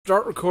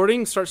Start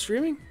recording? Start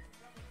streaming?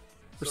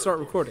 Or start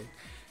recording?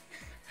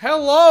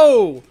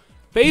 Hello!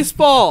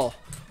 Baseball!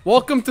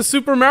 Welcome to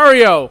Super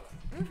Mario!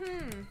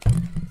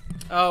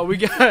 We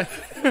got...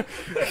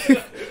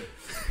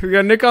 we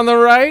got Nick on the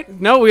right.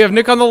 No, we have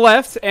Nick on the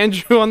left.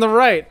 Andrew on the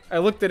right. I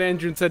looked at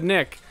Andrew and said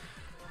Nick.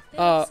 They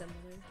look similar.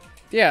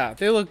 Yeah,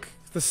 they look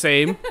the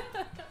same.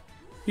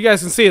 You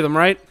guys can see them,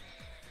 right?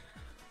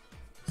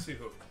 See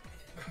who?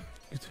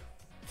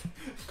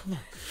 Come on.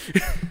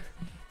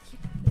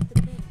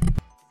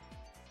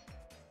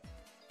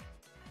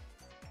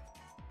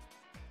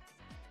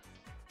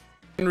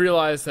 I didn't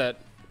realize that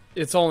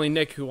it's only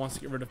Nick who wants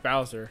to get rid of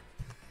Bowser.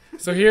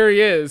 So here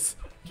he is.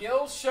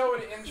 Gil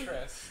showed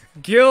interest.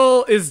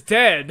 Gil is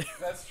dead.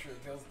 That's true,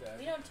 Gil's dead.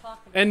 We don't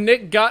talk about And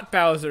Nick got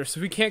Bowser, so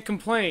we can't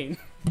complain.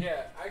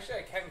 Yeah, actually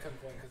I can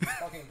complain because it's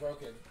fucking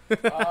broken.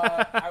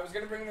 I was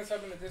going to bring this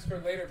up in the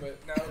Discord later, but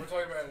now that we're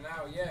talking about it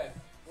now, yeah.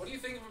 What do you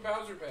think of a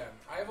Bowser ban?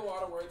 I have a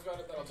lot of words about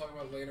it that I'll talk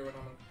about later when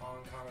I'm on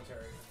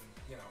commentary.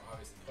 You know,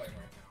 obviously playing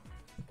right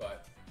now.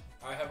 But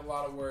I have a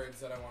lot of words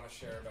that I want to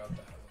share about that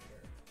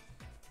later.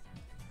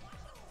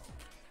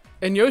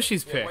 And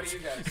Yoshi's Yeah, picked. what do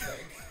you guys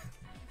think?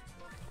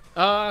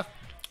 I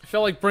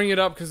felt like bringing it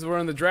up because we're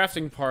in the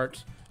drafting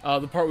part.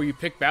 The part where you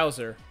pick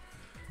Bowser.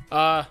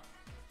 I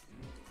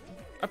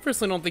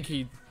personally don't think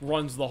he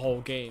runs the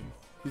whole game.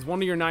 He's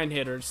one of your 9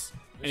 hitters,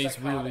 and he's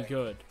really psychotic.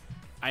 good.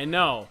 I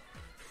know.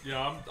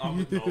 Yeah, I'm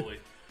with Noli.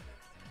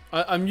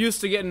 I'm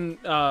used to getting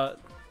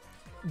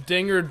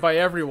dingered by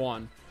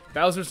everyone.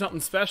 Bowser's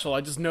nothing special.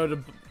 I just know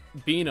to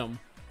beat him.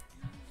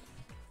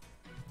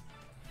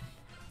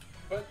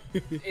 But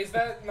is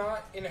that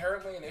not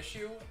inherently an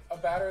issue? A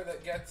batter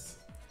that gets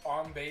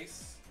on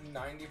base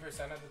 90%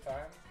 of the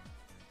time?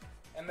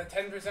 And the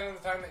 10% of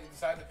the time that you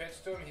decide to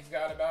pitch to him, he's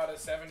got about a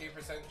 70%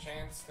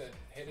 chance to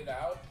hit it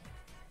out?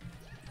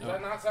 Does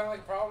that not sound like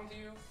a problem to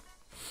you?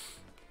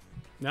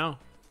 No.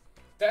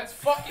 That's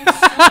fucking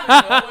stupid,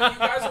 Nolan. You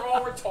guys are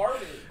all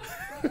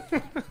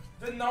retarded.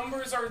 The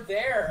numbers are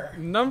there.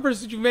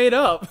 Numbers that you made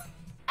up.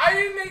 I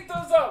didn't make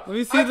those up. Let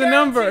me see I the guarantee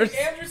numbers.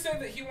 Andrew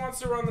said that he wants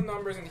to run the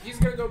numbers, and he's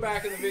going to go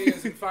back in the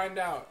videos and find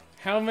out.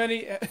 How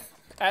many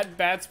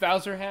at-bats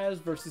Bowser has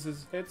versus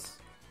his hits?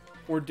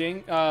 Or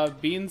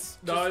beans?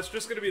 No, it's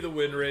just gonna be the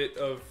win rate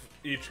of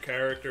each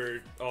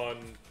character on.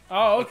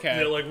 Oh,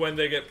 okay. Like when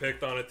they get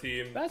picked on a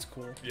team. That's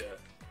cool. Yeah.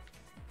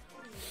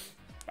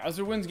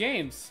 Bowser wins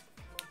games.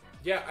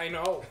 Yeah, I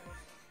know.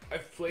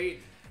 I've played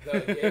the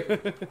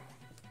game.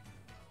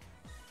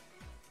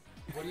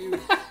 What do you...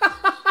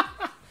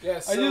 Yeah,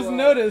 so, I just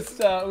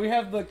noticed we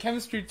have the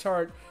chemistry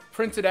chart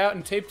printed out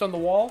and taped on the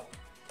wall.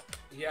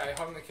 Yeah, I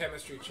hung the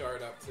chemistry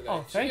chart up today.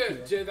 Oh, thank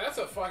you. That's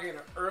a fucking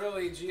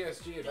early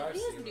GSG if I've He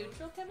has seen it.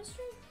 neutral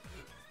chemistry?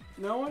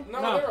 No one?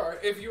 No, there are.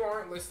 If you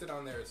aren't listed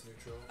on there, it's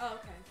neutral. Oh,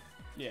 okay.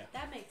 Yeah.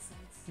 That makes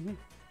sense. Mhm.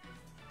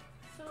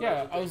 So,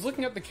 Yeah, I was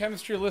looking at the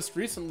chemistry list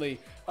recently.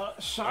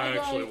 Shy I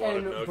actually Guy wanna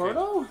and know,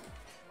 Birdo?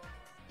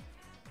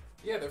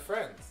 Yeah, they're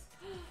friends.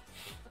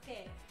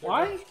 Okay. They're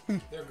Why?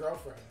 They're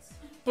girlfriends.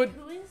 But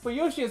Who is?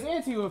 Yoshi has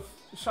auntie with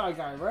Shy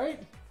Guy,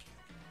 right?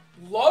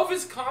 Love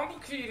is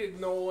complicated,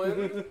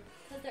 Nolan.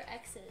 Because they're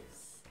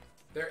exes.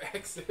 They're Can't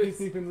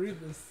exes. even read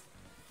this.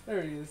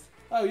 There he is.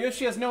 Oh,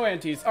 Yoshi has no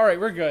aunties. Alright,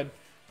 we're good.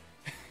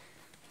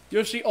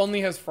 Yoshi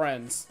only has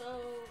friends. So,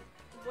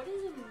 what is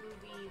a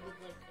movie with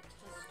like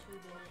a test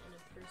tube in it and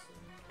a person?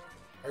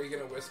 Are you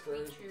gonna whisper?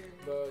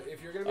 Picture.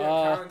 If you're gonna be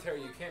on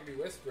commentary, you can't be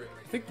whispering.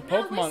 I think the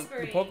Not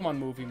Pokemon whispering.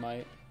 movie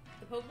might.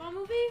 The Pokemon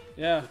movie?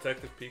 Yeah.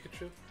 Detective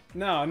Pikachu.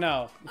 No,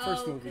 the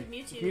first Oh, movie.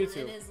 because It's Mewtwo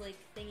and his like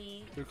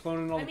thingy. They're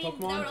cloning all I the mean, Pokemon?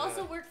 that would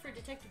also work for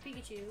Detective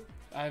Pikachu.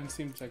 I haven't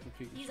seen Detective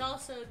Pikachu. He's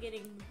also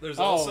getting. There's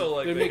Oh, also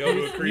like they they make go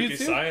to a creepy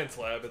Mewtwo? science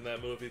lab in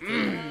that movie too.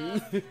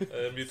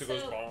 And Mewtwo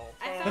goes ball.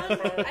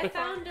 I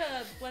found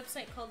a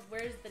website called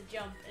Where's the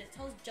Jump, and it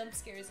tells jump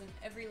scares in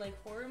every like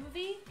horror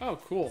movie. Oh,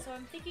 cool. So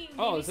I'm thinking.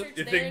 Oh, maybe is it- search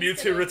You there think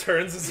instead Mewtwo of-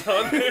 Returns is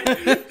on there?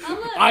 Oh,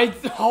 look. I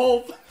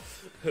hope.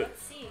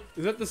 Let's see.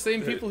 Is that the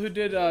same people who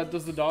did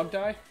Does the Dog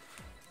Die?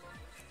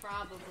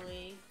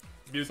 Probably.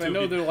 'Cause I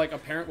know they're like a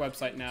parent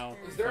website now.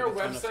 Is there a for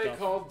this kind of website stuff.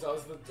 called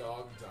Does the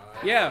Dog Die?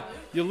 Yeah,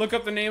 you look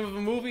up the name of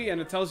a movie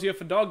and it tells you if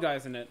a dog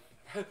dies in it.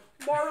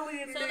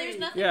 Marley and So there's me.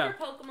 nothing Yeah.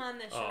 for Pokemon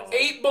that shows. Oh. up.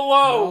 8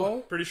 Below. No.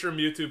 Pretty sure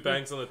Mewtwo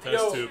bangs on the test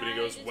Yo. tube and he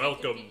goes, Detective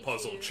 "Welcome, Pikachu."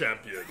 puzzle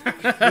champion." I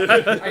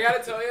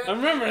gotta tell I you,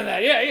 remember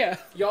that, yeah.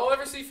 y'all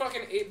ever see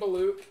fucking 8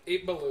 Below?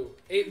 8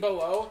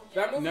 Below?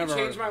 That movie Never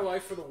changed heard. my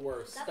life for the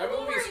worst. That That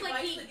movie movie's... where, like,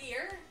 Bites he- the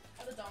ear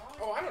of the dog.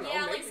 Oh, I don't know.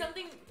 Yeah, maybe. like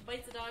something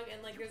bites a dog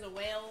and like there's a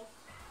whale.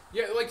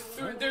 Yeah, like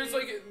there's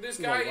like this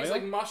You guy. want He's whale?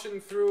 like mushing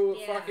through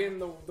Yeah. fucking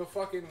the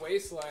fucking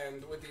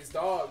wasteland with these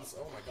dogs.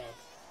 Oh my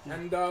god!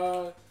 And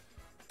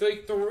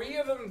like 3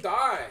 of them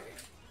die.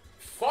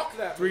 Fuck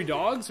that. 3 movie.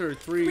 dogs or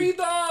 3? 3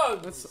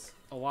 dogs. That's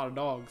a lot of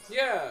dogs.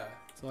 Yeah.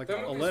 It's like That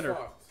a movie's litter.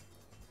 fucked.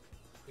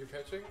 You're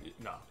pitching?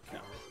 No.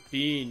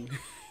 Bean.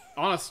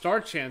 On a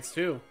start chance,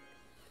 too.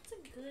 It's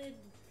a good.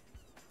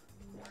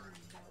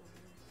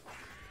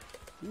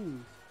 Ooh.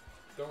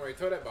 Don't worry,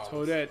 Toadette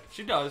bottles. Toadette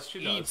She does.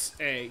 She does. eats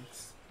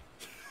eggs.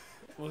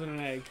 Wasn't an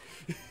egg.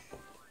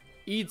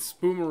 Eats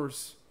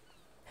boomers.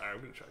 Alright,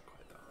 I'm gonna try to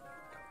quiet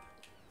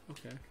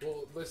down. Okay.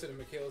 Well, listen,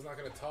 Michaela's not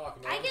gonna talk.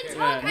 I can can't-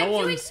 talk. Yeah, no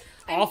one's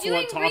awful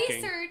I'm at doing talking.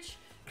 research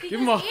because Give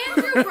him a-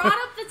 Andrew brought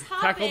up the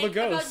Tackle the topic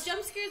about ghost.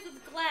 jump scares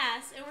with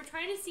glass, and we're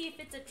trying to see if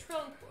it's a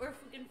trope or if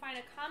we can find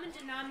a common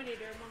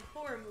denominator among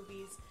horror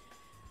movies.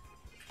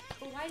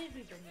 But why did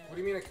we bring that What up?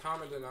 do you mean a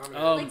common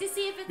denominator? Like to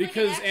see if it's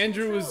Because like an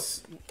actual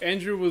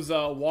Andrew was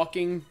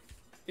walking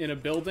in a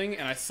building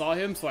and I saw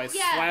him, so I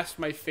Yeah. slashed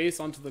my face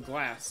onto the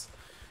glass,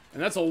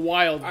 and that's a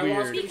wild I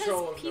lost weird.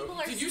 control of Because people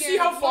those. are Did you scared see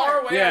how of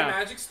far blood. away Yeah. I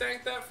magic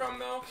stanked that from,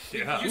 though?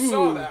 Yeah. You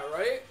saw Ooh. that,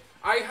 right?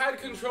 I had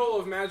control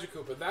of Magic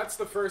Koopa. That's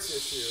the first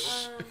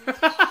issue. Um,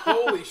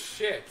 Holy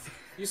shit.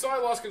 You saw I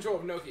lost control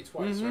of Noki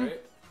twice, Mhm.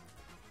 right?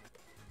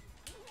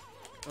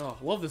 Oh,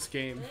 love this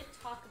game. we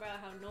didn't talk about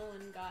how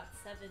Nolan got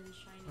 7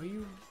 shiny. Are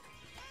you?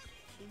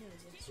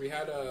 Chinos. We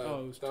had a...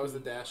 Oh, it was that was the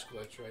two. dash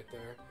glitch right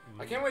there.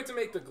 I can't wait to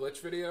make the glitch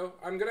video.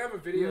 I'm going to have a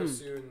video Hmm.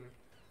 soon,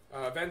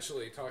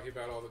 eventually, talking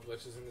about all the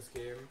glitches in this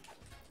game.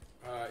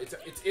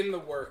 It's in the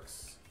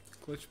works.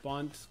 Glitch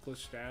bunt,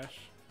 glitch dash,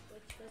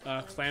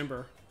 Glitch.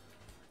 clamber.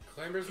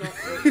 Clamber's not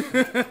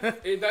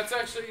glitch. That's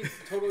actually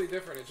totally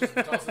different. It just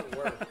doesn't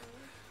work.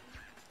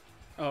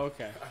 Oh,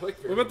 okay. I like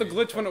What about the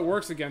glitch when it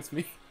works against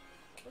me?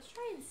 Let's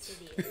try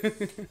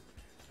Insidious.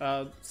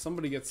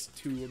 Somebody gets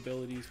 2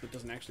 abilities but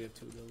doesn't actually have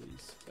 2 abilities.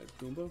 Is that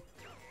Goomba?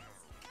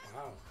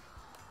 Wow.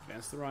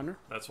 Advance the runner.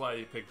 That's why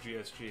you picked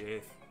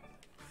GSG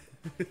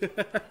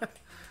 8th.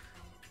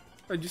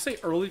 Oh, did you say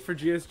early for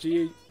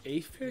GSG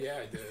 8th pick? Yeah,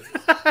 I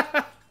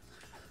did.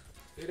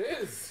 It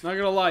is. Not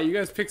gonna lie, you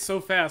guys pick so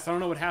fast, I don't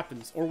know what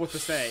happens or what to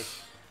say.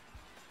 Is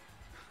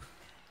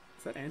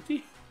that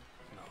Auntie?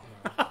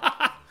 You know,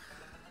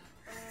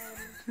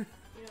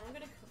 I'm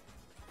gonna.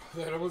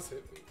 That almost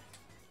hit me.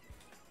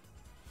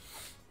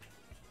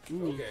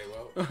 Ooh. Okay,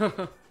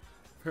 well.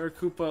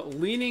 Paracupa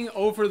leaning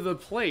over the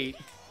plate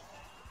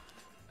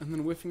and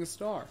then whiffing a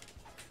star.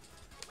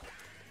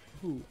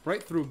 Ooh,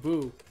 right through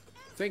Boo.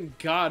 Thank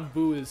God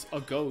Boo is a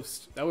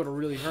ghost. That would have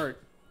really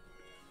hurt.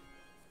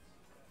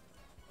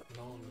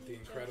 Nolan with the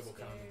incredible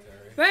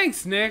commentary.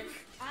 Thanks, Nick.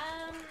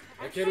 I'm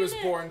That kid was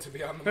trying born to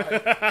be on the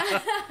mic.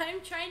 I'm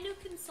trying to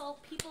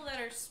consult people that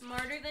are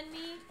smarter than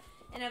me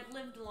and have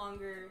lived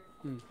longer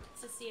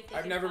to see if they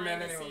I've can never find met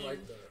the anyone same.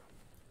 like that.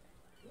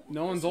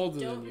 No one's older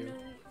Don't than you. know-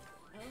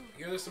 Oh,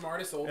 You're the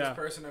smartest, oldest Yeah.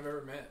 person I've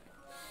ever met.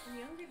 I'm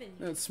younger than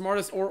you.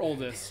 Smartest or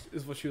oldest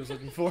is what she was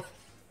looking for.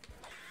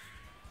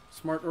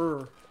 Smarter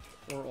or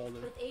older.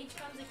 With age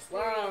comes experience.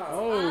 Wow.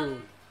 Oh.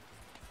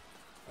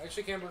 I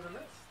actually can't believe I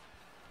missed.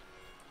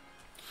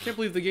 Can't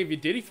believe they gave you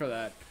Diddy for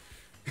that.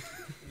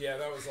 Yeah,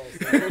 that was all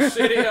shitty. Let's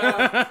see. Against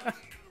that.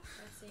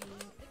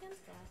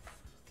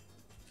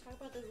 Talk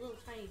about this little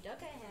tiny duck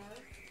I have.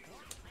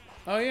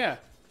 Oh yeah.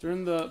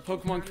 During the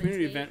Pokemon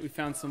community Day. event, we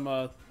found some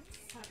Small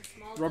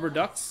rubber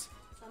ducks.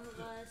 Some of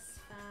us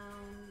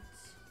found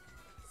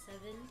 7.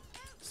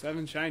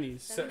 7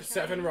 shinies.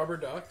 Seven rubber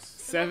ducks.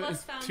 Some of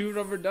us found 2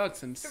 rubber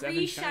ducks and 7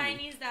 3 shinies.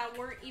 shinies that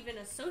weren't even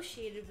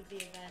associated with the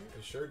event.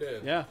 I sure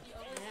did. Yeah.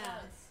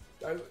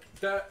 Yeah.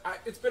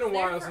 It's been a There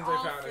while for since all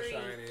I found 3. a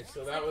shiny,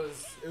 so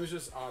it was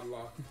just odd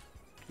luck.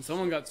 And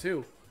someone got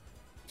 2.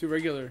 2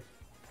 regular.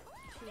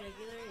 2 regular,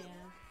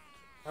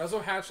 yeah. I also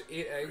hatched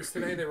 8 eggs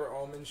today. They were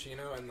all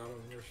Minchino, and none of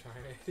them were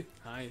shiny.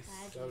 Nice.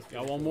 That was Got pretty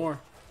one cool. more.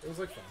 It was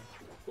like fun.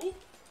 Ooh.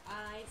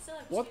 I still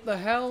have What 2. the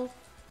hell?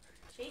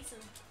 Chase him.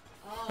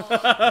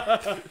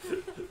 Oh.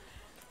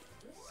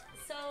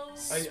 So,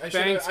 I Spanx should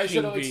have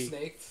King like B.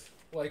 snaked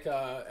like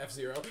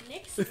F-Zero.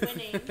 Nick's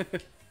winning.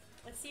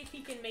 Let's see if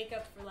he can make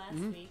up for last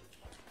Mm-hmm. week.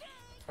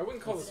 I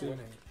wouldn't call this Yeah.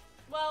 winning.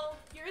 Well,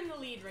 you're in the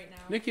lead right now.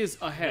 Nick is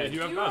Yeah, ahead.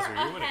 you have You Bowser. are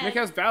You're winning. ahead. Nick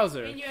has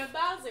Bowser. And you have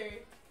Bowser.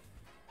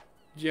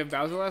 Did you have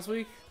Bowser last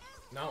week?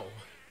 No.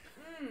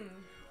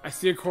 I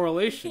see a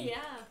correlation. Yeah.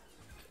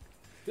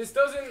 This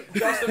doesn't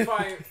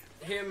justify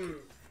him.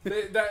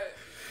 That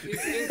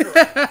it's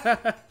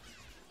incorrect.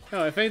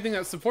 No, if anything,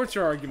 that supports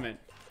your argument.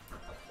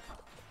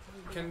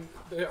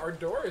 Our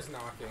door is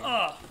knocking.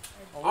 I'll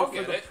I'll wait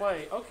get for the it.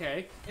 play.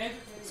 Okay.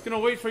 It's gonna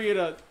wait for you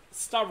to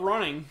stop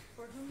running.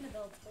 For whom the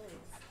bell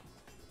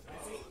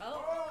tolls.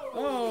 Oh.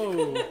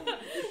 Oh.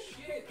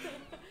 Shit.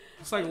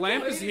 Looks like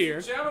Lamp is Ladies here.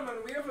 and gentlemen,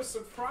 we have a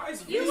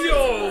surprise You video.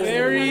 Yo!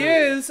 There he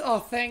is. Oh,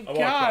 thank I walked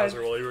God.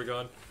 Bowser while you were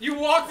gone. You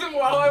walked him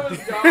while I was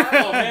gone.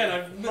 Oh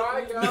man,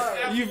 My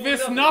God. You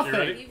missed You nothing.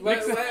 ready?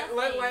 Let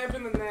Lamp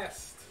in the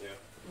nest. Yeah.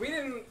 We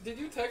didn't. Did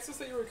you text us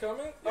that you were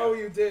coming? Oh,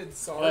 you did.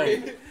 Sorry.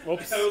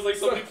 Whoops. I was like,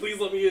 somebody please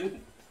let me in.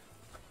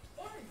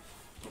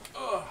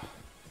 Ugh.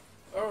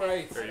 All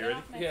right. Are you ready?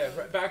 Yeah.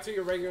 Back to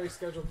your regularly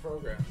scheduled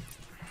program.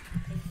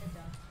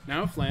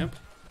 Now Flamp.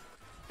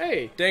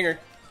 Hey, Dinger.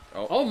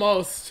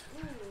 almost.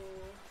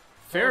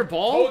 Fair Oh,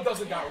 ball?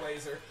 doesn't got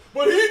laser,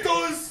 but he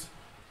does.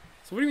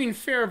 So what do you mean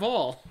fair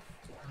ball?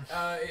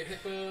 It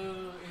hit the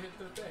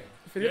thing.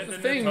 If it hit the Yeah,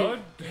 thing, Toad?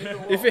 It hit the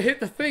wall. if it hit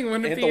the thing,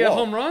 wouldn't It it hit be the a wall.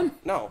 home run?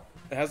 No,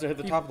 it has to hit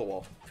the top of the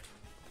wall.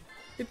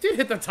 It did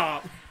hit the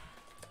top.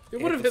 It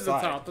would have hit hit the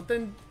the side. top, but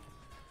then.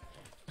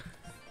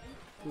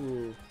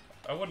 Ooh.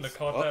 I wouldn't have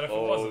caught that if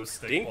it wasn't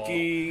stick ball.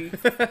 stinky.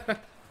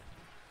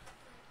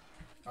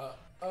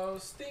 Oh,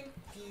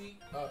 stinky.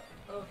 Oh.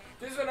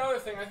 This is another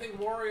thing. I think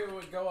Wario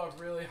would go up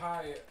really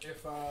high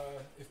if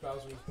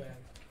Bowser was banned.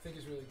 I think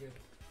he's really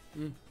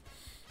good.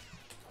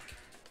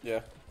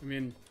 Yeah. I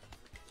mean,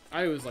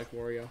 I always like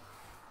Wario.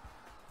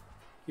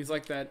 He's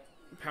like that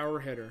power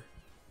hitter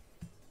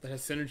that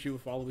has synergy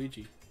with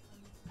Waluigi.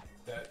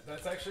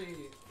 That's actually,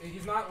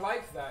 he's not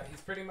like that. He's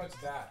pretty much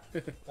that.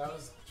 That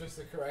was just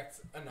the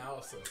correct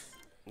analysis.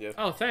 Yeah.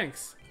 Oh,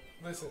 thanks.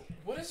 Listen,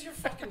 what is your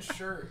fucking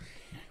shirt?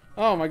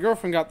 Oh, my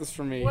girlfriend got this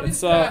for me. What it's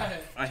is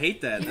that? I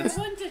hate that. You That's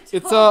want to it's a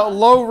talk.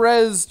 low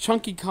res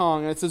Chunky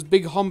Kong, and it says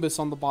Big Humbus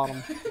on the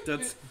bottom.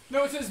 that's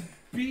No, it says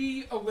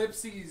B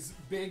ellipses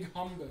big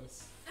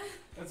humbus.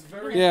 That's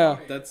very Yeah.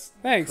 funny. that's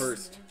Thanks.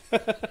 cursed. He's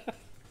dead.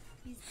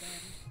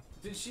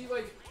 Did she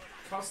like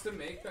custom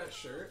make that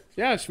shirt?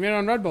 Yeah, she made it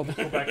on Redbubble.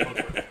 Go back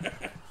over.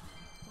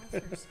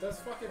 That's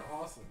fucking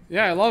awesome.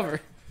 Yeah, I love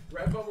her.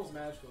 Redbubble's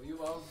magical. You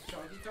love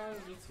Chunky Kong?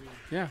 Me too.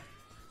 Yeah.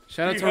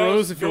 Shout out to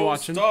Rose if you're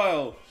watching.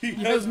 Style. He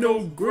has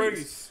no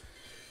grace.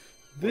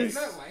 Isn't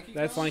that Lanky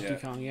That's Kong? Lanky Yeah.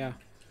 Kong, yeah.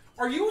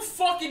 Are you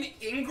fucking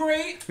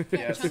ingrate?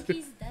 Yes.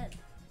 Chunky's dead.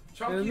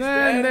 Chunky's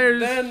And then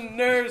dead.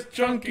 There's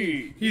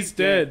Chunky. He's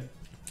dead.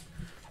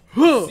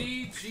 Huh.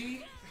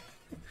 CG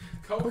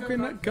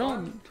Coconut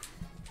gun.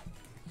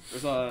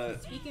 There's a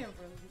Speaking of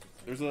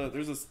Rose,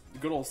 there's this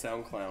good old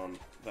sound clown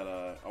that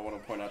I want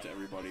to point out to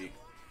everybody.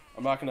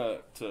 I'm not gonna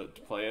to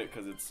play it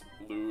because it's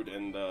lewd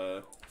and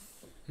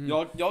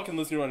y'all can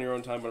listen to it on your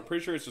own time. But I'm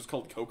pretty sure it's just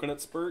called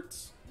Coconut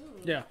Spurts,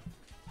 Yeah.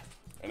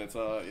 and it's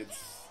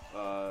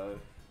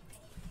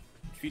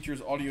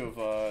features audio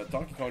of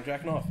Donkey Kong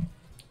jacking off.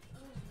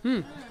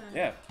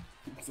 Yeah.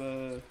 It's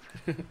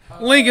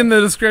Link in the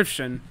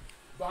description.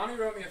 Bonnie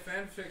wrote me a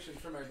fan fiction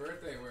for my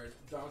birthday where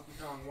Donkey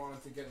Kong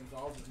wanted to get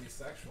involved with me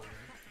sexually.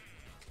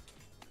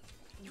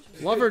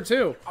 Love her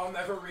too. I'll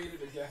never read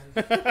it again.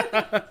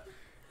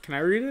 Can I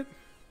read it?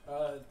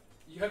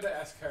 You had to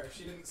ask her.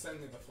 She didn't send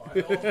me the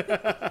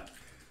file.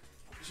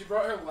 She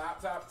brought her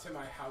laptop to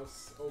my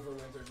house over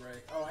winter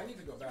break. Oh, I need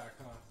to go back,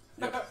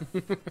 huh?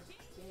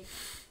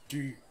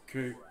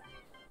 DK.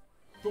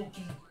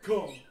 Donkey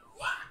Kong.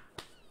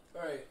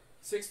 Alright,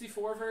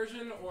 64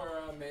 version or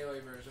a Melee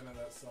version of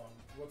that song?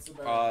 What's the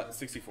better?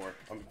 64.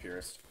 I'm a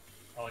purist.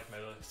 I like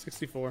Melee.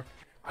 64.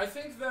 I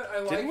think that I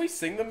like. Didn't we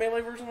sing the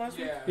Melee version last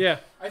week? Yeah. Yeah.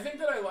 I think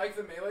that I like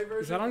the Melee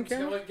version that on until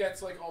camera? it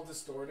gets like all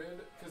distorted,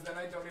 because then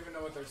I don't even know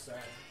what they're saying.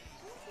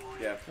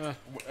 Yeah. Uh.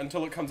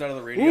 Until it comes out of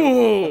the radio.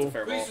 Ooh. That's a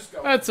fair Please ball. just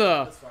go. That's with it.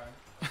 a- That's fine.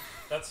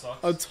 That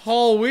sucks. A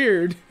tall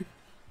weird.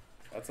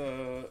 That's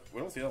a. We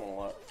don't see that one a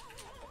lot.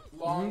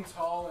 Long,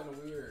 tall, and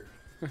weird.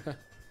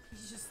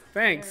 he's just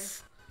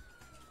Thanks.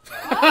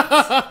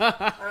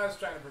 I was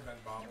trying to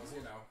prevent bombs,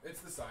 you know.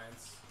 It's the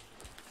science.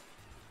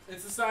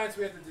 It's the science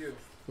we have to do.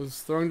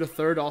 Was throwing to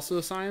third also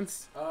a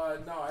science? No,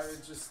 I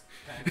was just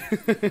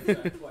panicked.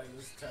 That play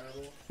was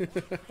terrible.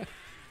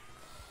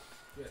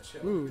 Yeah,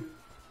 chill. Ooh.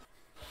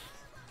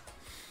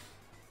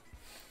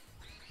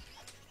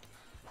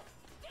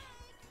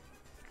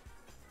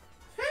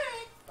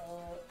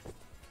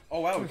 Oh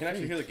wow, we can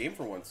actually hear the game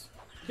for once.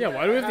 Yeah,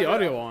 why do we have the I it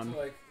audio up on? to,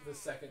 like the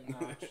second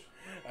notch.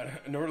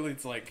 Normally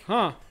it's like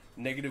Huh. -1.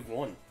 I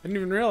didn't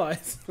even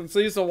realize. I'm so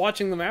used to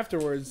watching them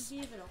afterwards.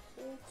 Give it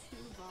a whole 2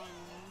 volume.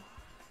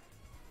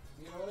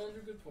 You know what,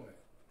 Andrew? Good point.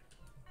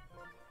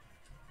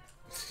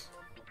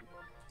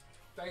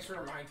 Thanks for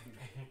reminding me.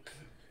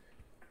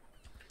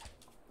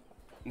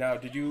 Now,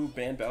 did you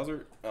ban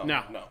Bowser? Oh,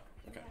 No. No.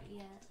 Okay. Not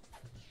yet.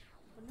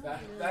 But no one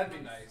really That'd be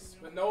wants nice. to.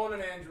 But no one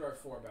and Andrew are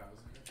for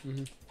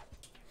Bowser.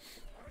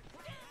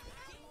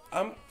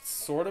 I'm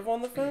sort of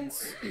on the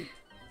fence.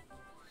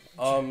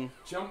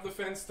 Jump the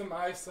fence to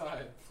my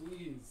side,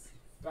 please.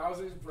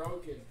 Bowser's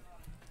broken.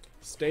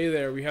 Stay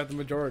there. We have the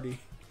majority.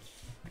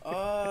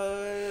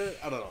 I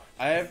don't know.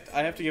 I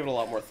have to give it a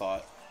lot more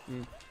thought.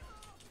 Alright,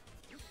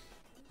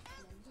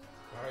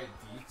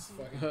 Deeks,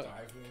 fucking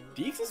dive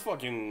in. Deeks is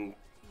fucking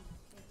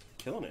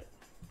killing it.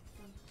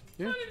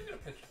 Yeah. I didn't get a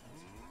picture.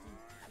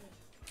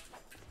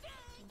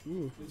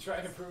 Ooh. You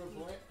trying to prove a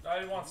point? I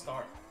didn't want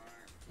Star.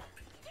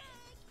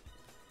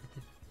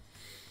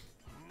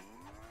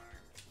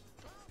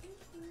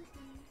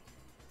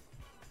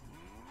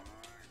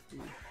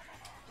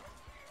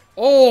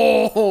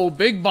 Oh,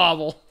 big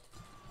bobble.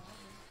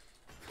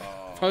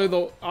 Probably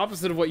the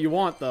opposite of what you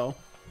want, though.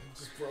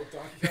 Just broke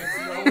Donkey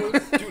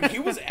Kong's nose. Dude, he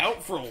was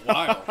out for a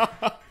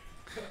while.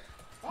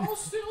 I'll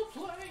still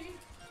play.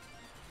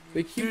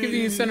 They keep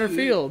giving you center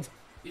field.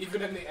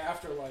 Even in the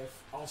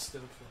afterlife, I'll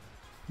still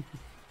play.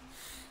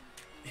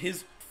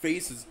 His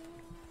face is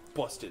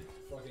busted.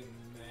 Fucking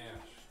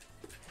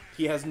mash.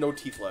 He has no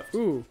teeth left.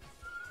 Ooh.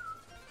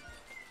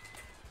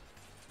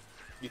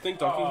 You think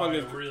Donkey Kong I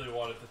is? really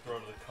wanted to throw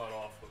to the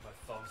cutoff, but my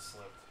thumb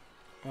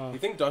slipped. You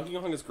think Donkey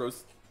Kong has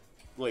gross,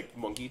 like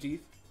monkey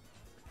teeth?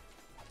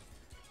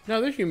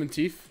 No, they're human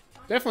teeth.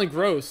 Definitely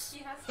gross.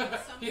 He has like,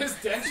 some. He has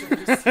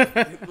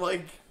dentures.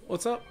 Like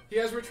What's up? He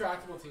has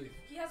retractable teeth.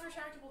 He has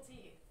retractable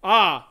teeth.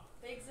 Ah.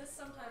 They exist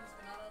sometimes,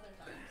 but not other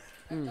times.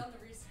 I've done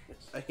the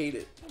research. I hate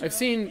it. I've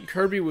seen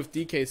Kirby with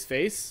DK's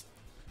face.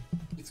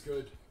 It's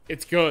good.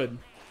 It's good.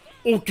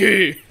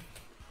 Okay.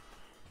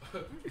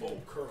 Oh,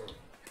 curl.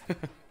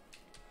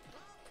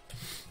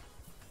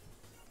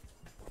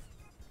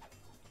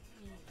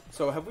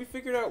 So have we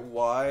figured out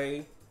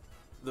why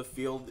the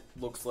field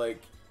looks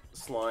like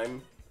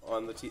slime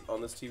on the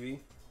on this TV,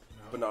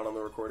 but not on the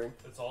recording?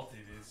 It's all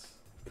TVs.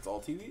 It's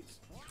all TVs.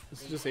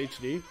 This is just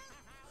HD.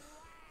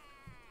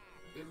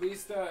 At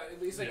least like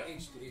Yeah.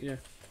 HD. Yeah.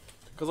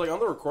 Because like on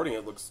the recording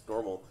it looks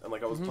normal, and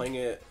like I was playing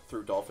it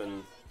through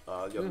Dolphin the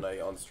other night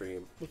on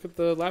stream. Look at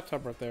the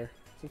laptop right there.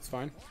 Looks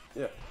fine.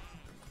 Yeah.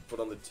 But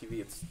on the TV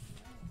it's,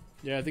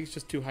 Yeah, I think it's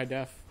just too high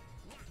def.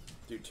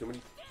 dude, too many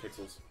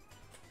pixels.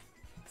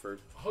 For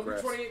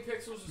graphs. 128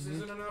 pixels just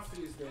isn't enough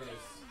these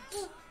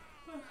days.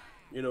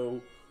 You know,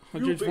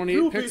 128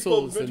 real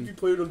baseball is pixels meant to and be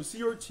played on the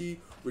CRT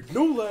with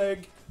no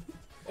lag.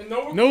 And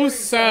no no recording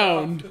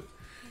sound. setup.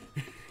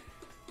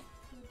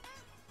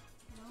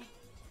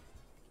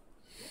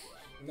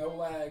 No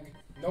lag.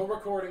 No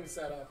recording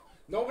setup.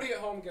 Nobody at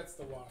home gets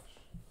to watch.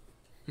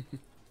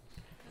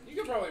 You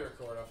could probably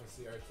record off a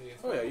CRT.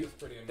 It's Oh, yeah, probably you- just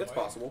pretty annoying. It's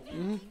possible.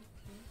 Mhm.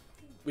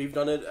 We've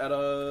done it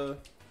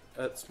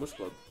at Smush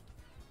Club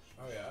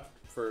Oh yeah.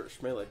 for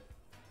Shmele.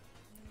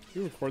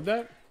 You record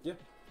that?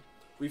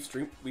 We've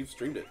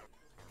streamed it.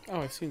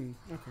 Oh, I've seen.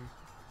 Okay.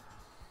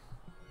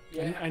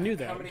 Yeah. I knew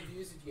that. How many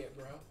views did you get,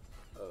 bro?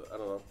 I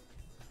don't know.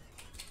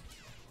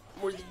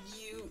 More than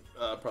you?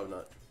 Probably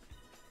not.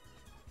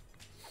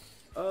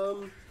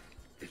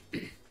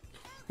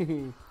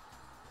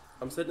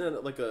 I'm sitting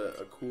at like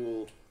a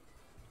cool,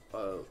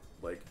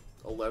 like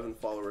 11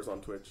 followers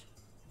on Twitch.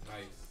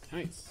 Nice.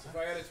 Nice. If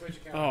I had a Twitch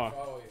account, Oh. I'd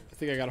follow you. I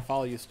think I gotta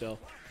follow you still.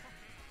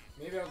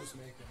 Maybe I'll just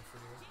make them for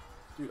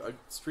you. Dude, I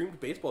streamed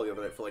baseball the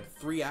other night for like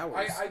 3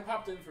 hours. I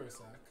popped in for a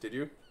sec. Did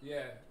you?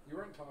 Yeah, you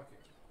weren't talking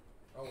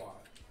a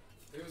lot.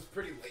 It was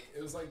pretty late.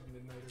 It was like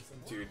midnight or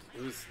something. Dude,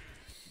 it was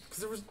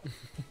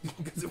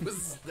because it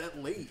was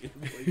that late. It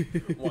was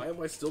like, why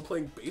am I still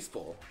playing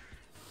baseball?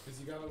 Because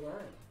you gotta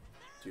learn.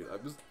 Dude,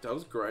 I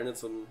was grinding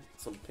some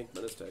Pink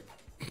Menace tech.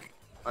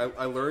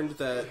 I learned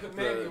that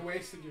Man, you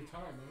wasted your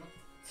time,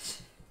 huh?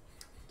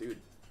 dude,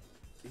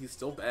 he's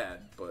still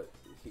bad, but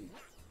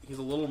he's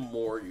a little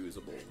more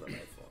usable than I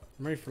thought.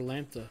 I'm ready for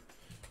Lamp to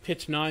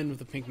pitch 9 with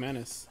the Pink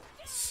Menace.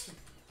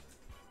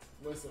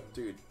 Listen,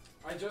 Dude,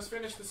 I just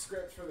finished the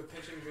script for the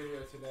pitching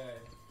video today.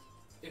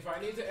 If I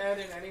need to add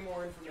in any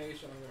more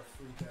information, I'm gonna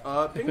freak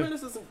out. Pink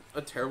Menace isn't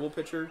a terrible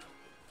pitcher.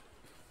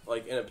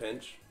 Like in a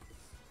pinch,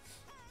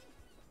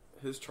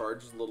 his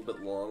charge is a little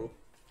bit long.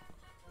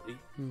 He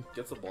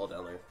gets the ball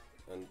down there,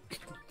 and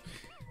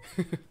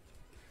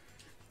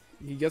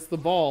He gets the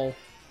ball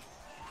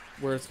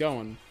where it's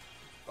going.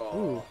 oh,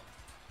 Ooh.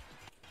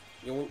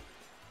 you won't.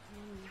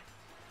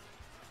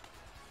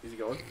 Is he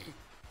going?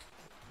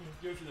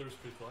 Yoshi, there was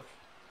pretty clutch.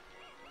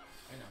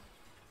 I know.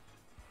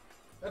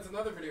 That's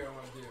another video I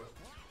want to do.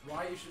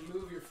 Why you should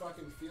move your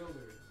fucking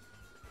fielder.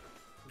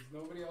 Because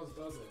nobody else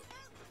does it.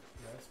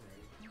 Yeah, that's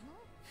right.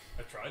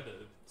 I tried to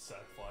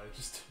sack fly, it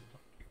just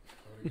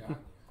Already got you.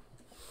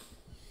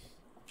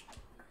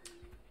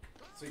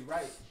 So you're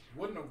right.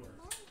 Wouldn't have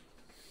worked.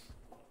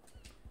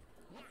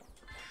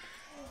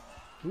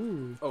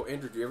 Ooh. Oh,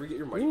 Andrew, do you ever get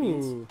your mic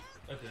beans? Ooh.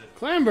 I did.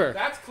 Clamber.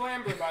 That's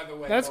Clamber, by the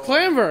way. That's Nolan.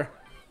 Clamber.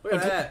 Look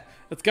at that.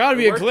 It's gotta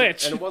be It a worked,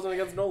 glitch. and it wasn't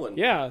against Nolan.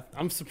 Yeah,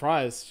 I'm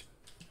surprised.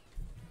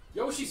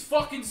 Yoshi's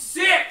fucking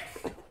sick!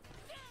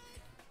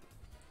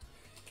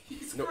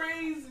 He's No.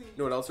 crazy! You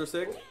know what else are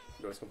sick?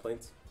 Noise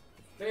complaints.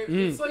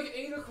 It's like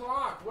 8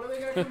 o'clock. What are they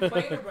gonna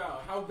complain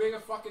about? How big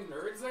of fucking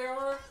nerds they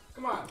are?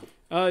 Come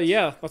on.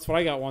 Yeah, that's what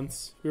I got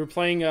once. We were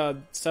playing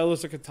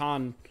Settlers of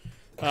Catan,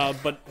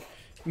 but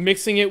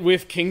mixing it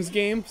with King's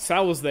Game.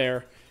 Sal was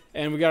there,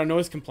 and we got a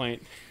noise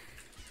complaint.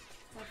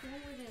 That's the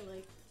one where they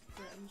like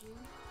threatened you.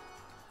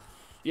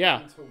 Yeah,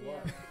 To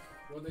what?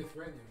 What'd they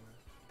threaten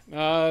you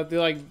with? they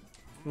like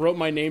wrote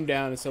my name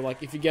down and said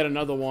like if you get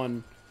another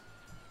one,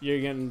 you're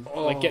getting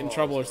get in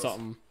trouble or gross.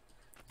 something.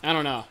 I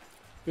don't know.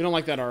 We don't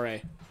like that RA.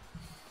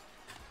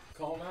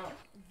 Call him out.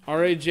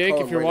 RA Jake,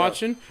 Call if him you're right now.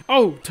 watching.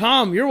 Oh,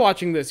 Tom, you're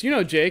watching this. You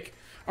know Jake.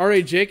 RA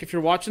Jake, if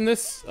you're watching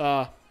this,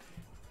 I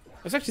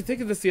was actually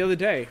thinking this the other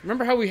day.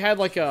 Remember how we had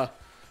like a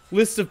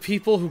list of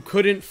people who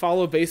couldn't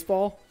follow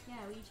baseball? Yeah,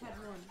 we each had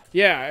one.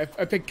 Yeah,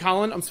 I picked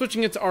Colin. I'm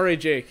switching it to RA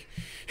Jake.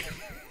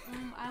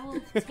 I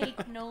will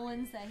take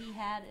Nolan's that he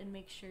had and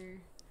make sure.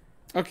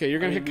 Okay, you're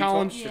gonna hit we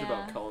Colin. talked shit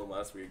about Yeah. Colin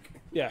last week.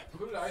 Yeah.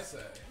 Who did I say?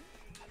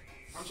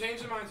 I'm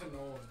changing mine to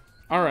Nolan.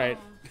 All right.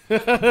 I'll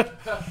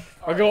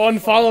Alright, go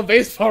unfollow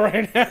baseball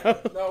right now.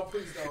 No,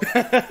 please don't.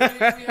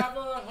 we have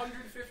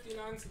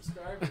 159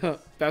 subscribers.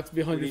 That's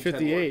be We need 10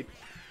 158.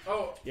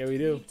 Oh, Yeah, we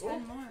do.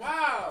 10 more.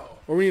 wow.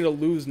 Or we need to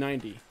lose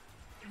 90.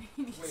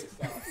 Wait,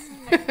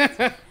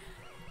 stop.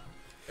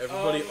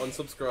 Everybody I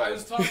unsubscribe.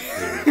 was talking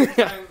to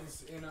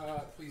friends in,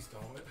 please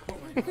don't. Oh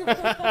my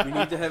god. We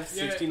need to have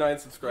 69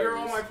 subscribers. You're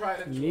all my pride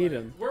and joy. Need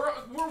 'em.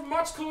 We're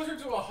much closer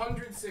to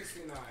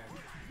 169.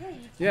 Yeah, you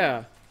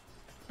Yeah.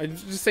 I'm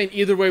just saying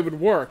either way would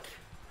work.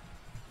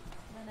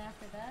 then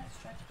after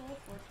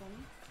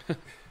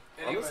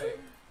Honestly?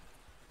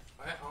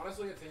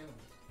 Honestly, attainable.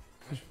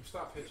 I should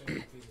stop pitching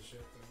this piece of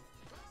shit,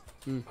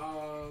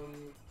 though.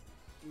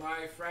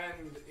 My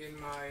friend in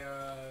my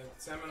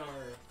seminar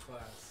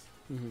class,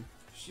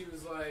 she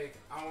was like,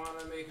 I want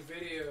to make a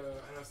video,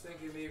 and I was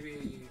thinking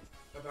maybe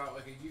about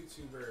like a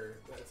YouTuber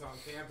that's on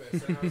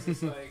campus, and I was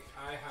just like,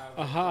 I have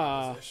a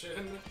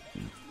position.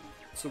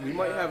 So we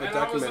might have a and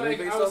I was documentary like,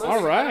 based I was on like,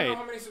 that? All I don't right. know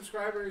how many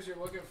subscribers you're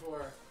looking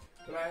for,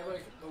 but I had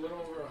like a little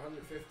over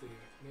 150, me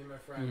and my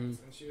friends,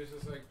 and she was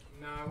just like,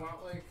 nah, I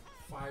want like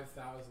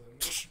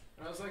 5,000.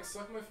 And I was like,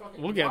 suck my fucking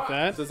We'll get cock.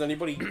 that. Does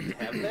anybody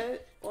have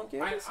that on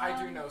campus?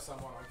 I do know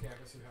someone on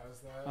campus who has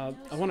that.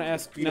 I want to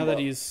ask Beat now him that up.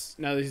 he's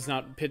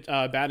not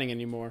batting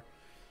anymore.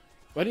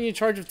 Why didn't you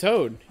charge of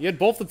Toad? You had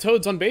both the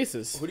Toads on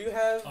bases. Who do you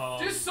have?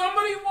 Just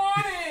somebody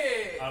want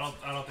it! I don't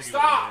think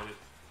Stop!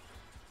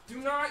 it would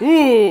Do not.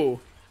 Ooh.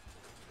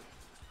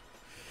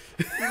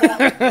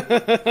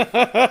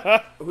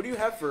 Who do you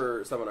have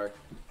for seminar?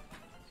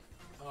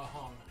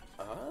 Hung.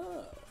 Ah.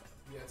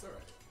 Yeah, it's alright.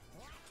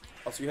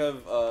 Also, you have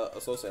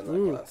Asosa in that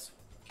Ooh. class.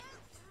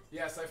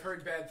 Yes, I've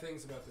heard bad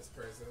things about this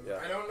person. Yeah.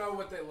 I don't know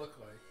what they look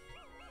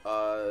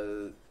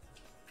like.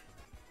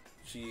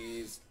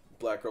 She's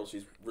black girl.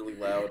 She's really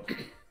loud.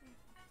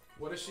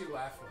 What does she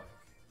laugh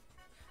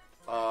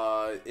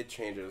like? It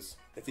changes.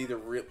 It's either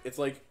it's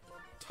like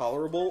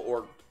tolerable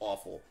or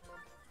awful.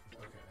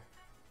 Okay.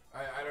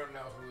 I don't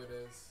know who it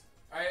is.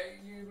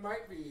 You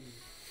might be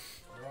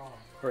wrong.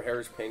 Her hair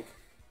is pink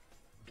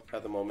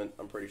at the moment.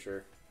 I'm pretty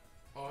sure.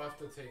 I'll have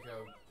to take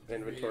a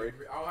Inventory.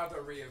 I'll have to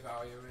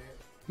reevaluate.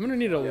 I'm gonna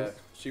need a. Yeah,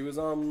 she was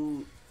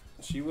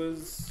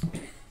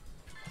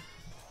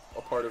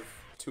a part of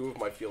 2 of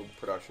my field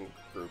production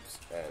groups,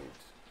 and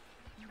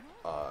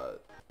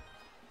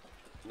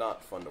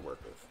not fun to work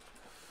with.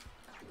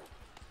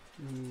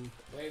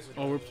 Laser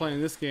Oh, we're gun.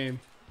 playing this game.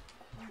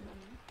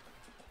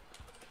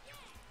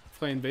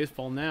 Playing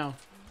baseball now.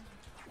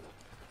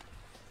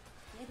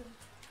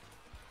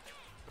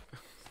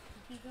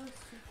 He goes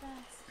too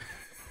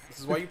fast. This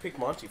is why you pick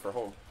Monty for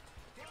home.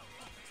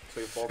 So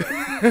you fall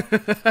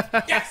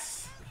down.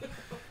 Yes!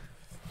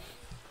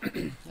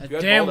 You had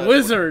Damn ball that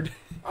wizard!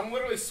 I'm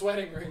literally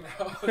sweating right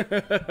now.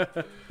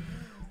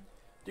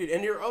 Dude,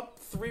 and you're up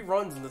 3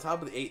 runs in the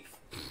top of the 8th.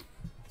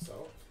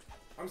 So,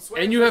 I'm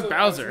sweating. And you have because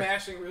I was Bowser.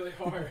 smashing really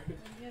hard.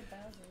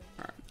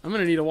 I'm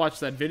gonna need to watch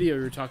that video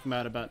you were talking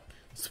about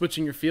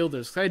switching your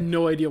fielders. 'Cause I had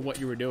no idea what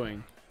you were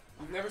doing.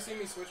 You've never seen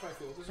me switch my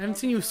fielders? I haven't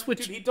seen you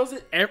switch. Dude, he does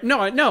it.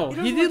 No, He he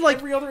does did like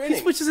every other he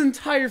inning. switched his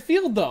entire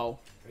field though.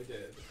 I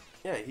did.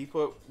 Yeah, he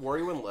put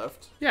Wario in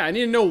left. Yeah, I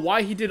need to know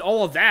why he did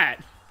all of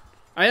that.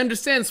 I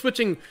understand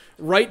switching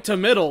right to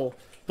middle,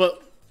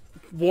 but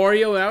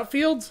Wario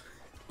outfield?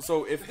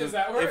 So if Does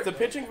that work? if the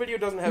pitching video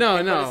doesn't have No,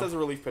 pink no. when it says a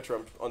relief pitcher,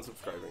 I'm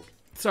unsubscribing.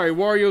 Sorry,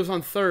 Wario's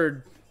on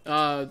third.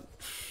 Koopa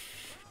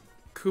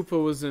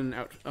was in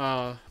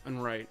on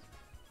right.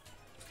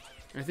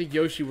 I think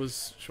Yoshi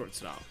was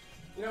shortstop.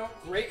 You know,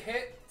 great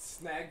hit,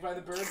 snagged by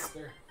the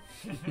birdster.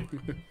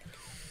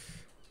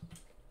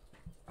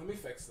 Let me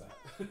fix that.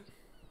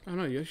 Oh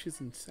no,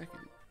 Yoshi's in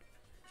second.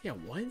 Yeah,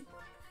 what?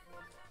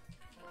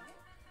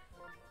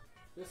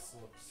 This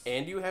looks.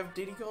 And you have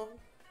Diddy Kong?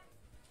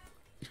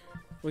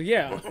 Well,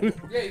 yeah.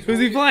 Yeah, he's Who's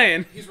he relief.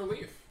 playing? He's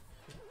relief.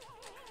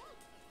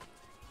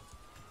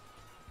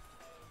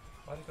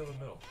 Why'd he go to the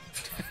middle?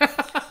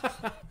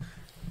 I'm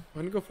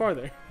gonna go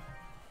farther.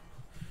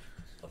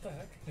 What the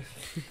heck?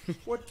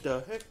 What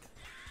the heck?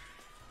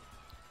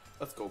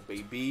 Let's go,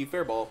 baby.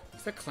 Fair ball.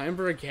 Is that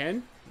Clamber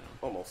again?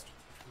 Almost.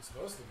 He's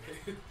supposed to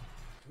be.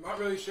 I'm not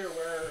really sure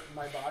where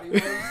my body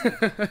was.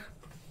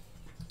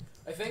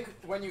 I think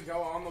when you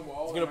go on the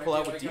wall, He's gonna it pull might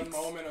out be with like a deets.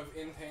 moment of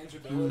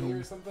intangibility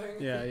or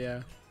something. Yeah,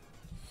 yeah.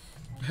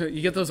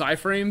 You get those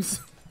iframes?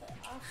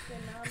 Oscar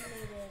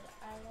nominated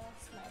I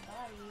Lost My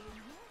Body.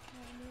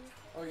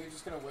 Oh, you're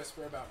just gonna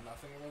whisper about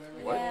nothing over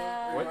there? What?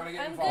 Yeah. What? You wanna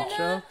get I'm involved?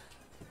 gonna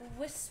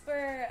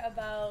whisper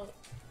about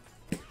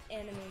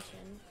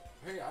animation.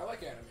 Hey, I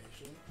like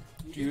animation.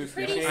 Do you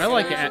Pretty appreciate I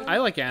like Animation. I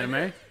like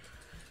anime.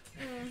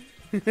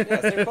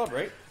 Yeah, same club,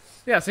 right?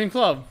 Yeah, same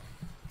club.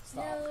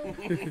 Stop. No.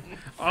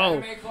 Oh,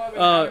 Anime club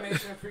and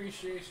animation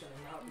appreciation.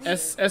 Not the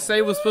same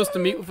SA was supposed to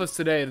meet with us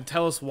today to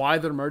tell us why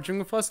they're merging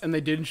with us, and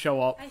they didn't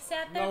show up. I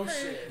sat there No for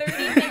shit.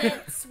 30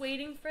 minutes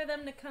waiting for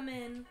them to come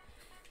in,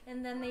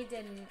 and then they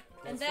didn't.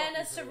 And That's then a fucking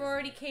crazy.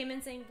 sorority came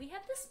in saying, "We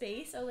have the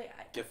space." I was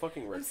like, Get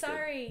fucking "I'm wrecked.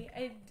 sorry.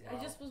 I Wow.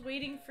 just was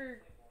waiting for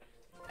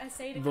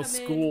SA to The come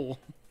school.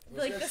 in,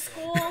 like the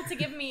school, to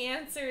give me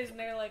answers." And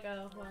they're like,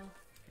 "Oh well,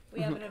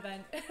 we have an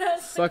event." I was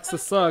like, Sucks to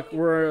suck.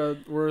 We're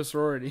a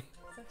sorority.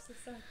 Sucks to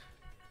suck.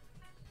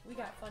 We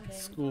got funding.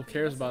 School Leave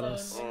cares about alone.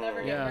 us. We'll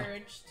never Yeah. get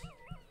merged.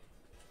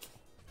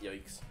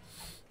 Yikes.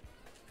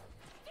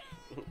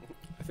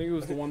 I think it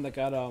was the one that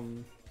got Oh,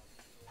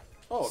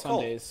 a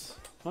Sundays.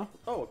 Huh? cult.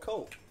 Oh, a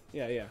cult.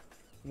 Yeah, yeah.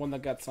 One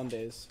that got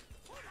Sundays.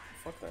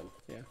 Fuck them.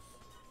 Thank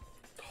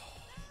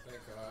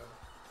God.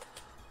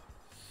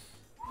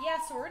 Yeah,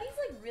 sororities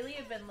like really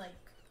have been like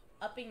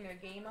upping their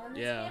game on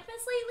this Yeah.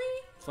 campus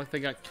lately. It's like they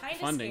got Kind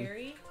of funding.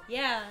 scary.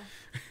 Yeah.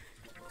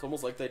 It's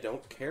almost like they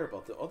don't care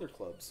about the other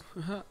clubs.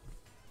 Amen.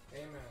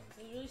 It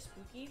was really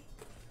spooky.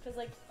 Because,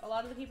 like, a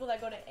lot of the people that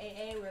go to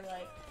AA were,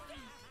 like,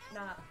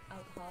 not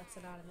Alcoholics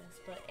Anonymous,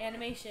 but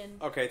animation.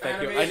 Okay,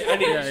 thank you.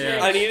 Animation.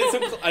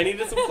 I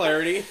needed some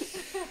clarity.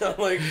 I'm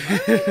like,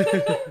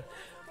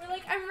 We're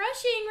like, I'm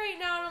rushing right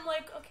now. And I'm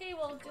like, okay,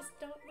 well, just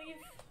don't leave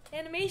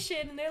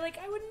animation. And they're like,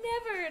 I would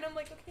never. And I'm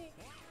like, okay,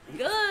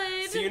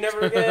 good. see you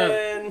never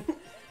again.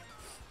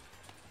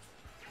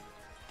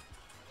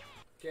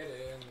 Get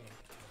in.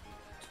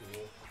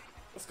 Tool.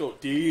 Let's go,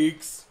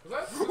 Deeks. Was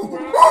that 2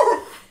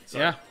 rounds?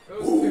 Yeah, That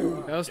was 2.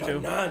 Huh? that was 2.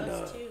 Banana.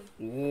 Those two.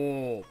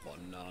 Whoa,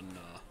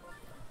 banana.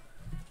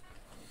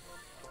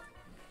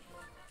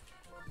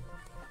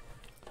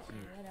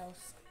 What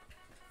else?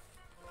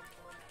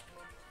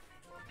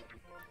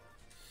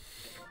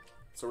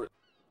 So we're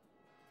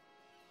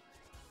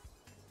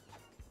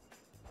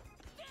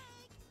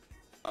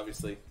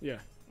obviously, Yeah.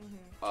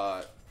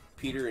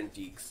 Peter and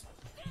Deeks.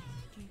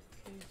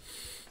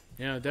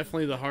 Yeah,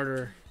 definitely the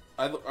harder.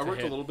 I worked a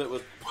hit. little bit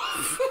with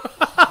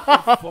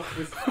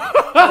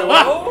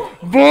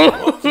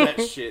Boom!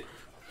 that shit.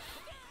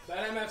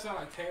 That MF's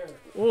on a tear.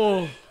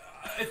 Oh,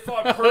 I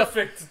thought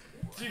perfect.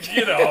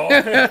 You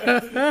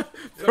know.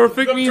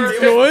 perfect means It was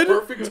good.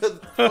 perfect to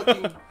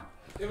fucking.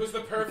 It was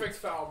the perfect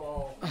foul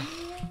ball.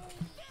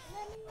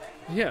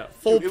 Yeah,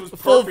 full It was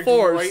full perfect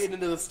force. right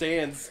into the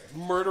stands,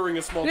 murdering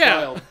a small Yeah.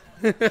 child.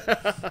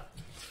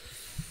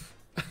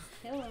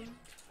 Kill him.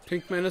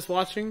 Pinkman is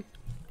watching.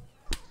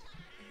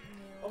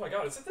 Oh my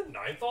god, is it the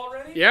 9th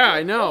already? Yeah,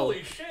 I know.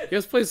 Holy shit. You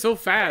guys play so I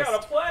fast.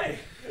 gotta play.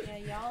 Yeah,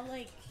 y'all,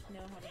 like, know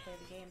how to play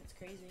the game. It's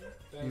crazy.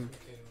 Thanks,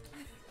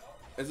 Michaela.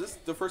 Is this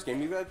the first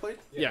game you guys played?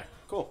 Yeah.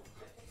 Cool.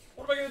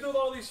 What am I gonna do with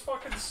all these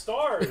fucking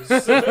stars?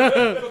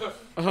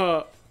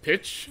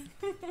 Pitch.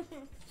 I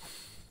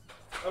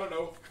don't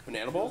know.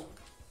 Banana ball?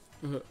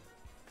 I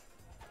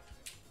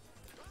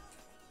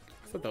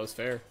thought that was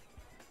fair.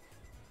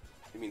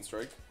 You mean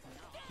strike?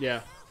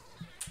 Yeah.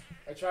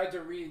 I tried to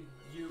read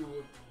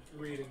you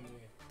reading me.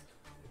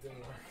 It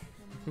didn't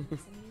work.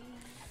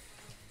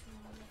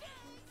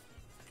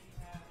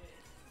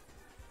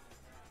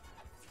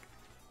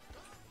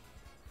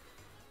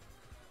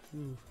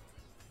 Ooh.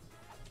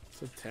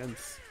 So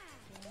tense.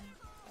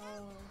 Oh.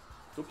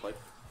 Go play.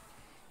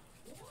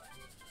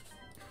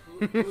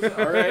 Who's that?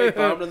 Alright,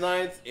 bottom to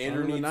 9th.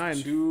 Andrew Bottom to needs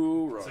 9th.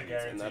 2 It's runs, a and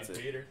guaranteed that's it.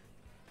 beater.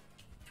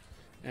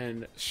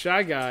 And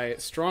Shy Guy,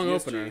 strong GSG.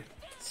 opener.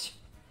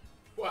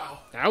 Wow.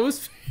 That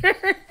was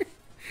fair.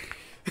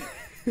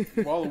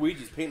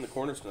 Waluigi's painting the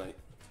corners tonight.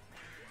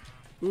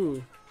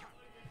 Ooh.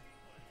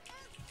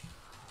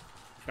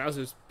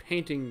 Bowser's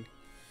painting.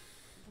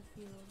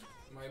 The field.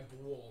 My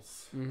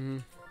bulls. Mm-hmm.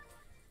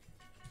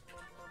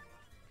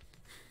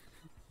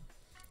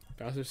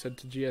 Bowser said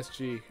to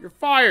GSG, "You're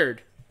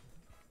fired."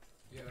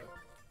 Yeah.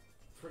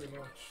 Pretty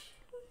much.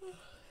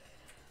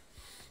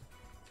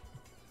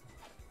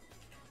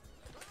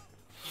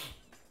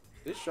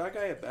 Is Shy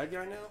Guy a bad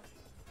guy now?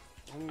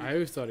 I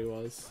always thought he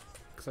was,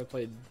 because I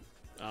played.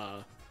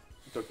 Doki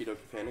Doki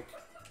Panic.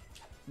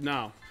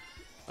 No.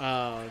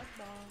 Ball.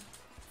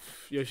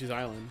 Yoshi's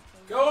Island.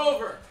 Go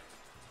over!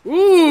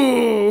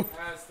 Ooh.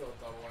 That's still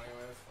double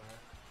anyway,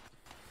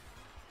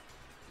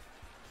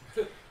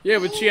 that's fine. Yeah,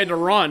 but she had to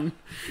run.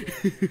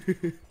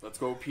 Let's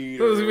go, It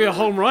Peter. was gonna be a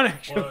home run,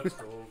 actually. Let's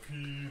go,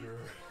 Peter.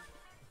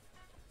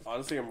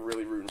 Honestly, I'm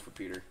really rooting for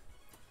Peter.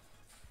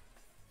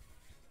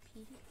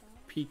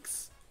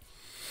 Peaks.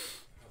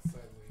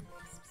 Outside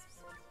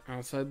lead.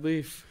 Outside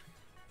leaf.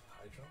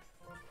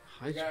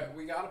 Hydra. Hi.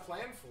 We got a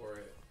plan for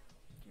it.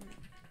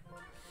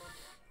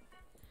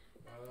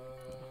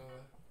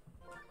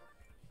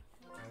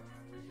 And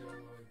then we go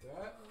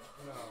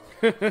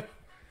like that? No.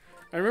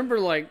 I remember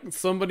like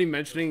somebody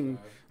mentioning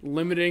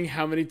limiting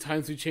how many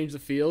times we change the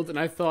field, and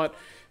I thought,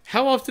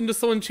 how often does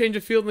someone change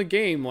a field in the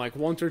game? Like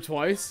once or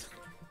twice?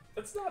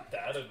 It's not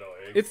that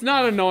annoying. It's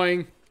not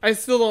annoying. I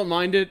still don't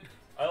mind it.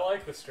 I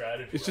like the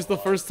strategy. It's just a the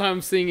lot. first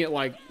time seeing it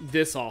like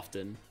this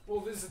often.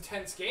 Well, this is a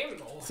tense game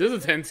and all. This is a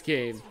tense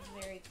game. This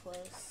was very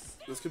close.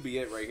 This could be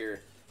it right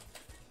here.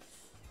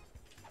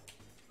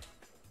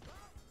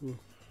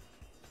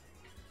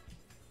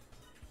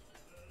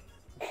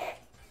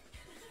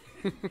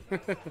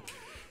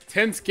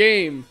 Tense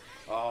game.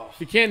 Oh,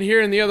 If you can't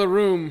hear in the other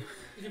room,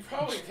 You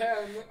probably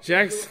can.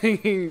 Jack's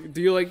singing,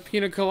 "Do you like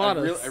pina I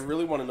coladas?"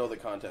 really want to know the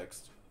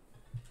context.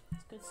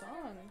 It's a good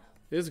song.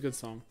 It is a good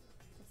song.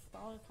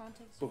 That's all the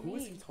context But you who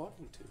is he need.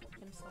 talking to?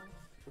 Himself.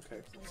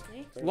 Okay.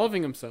 Mostly.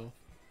 Loving himself.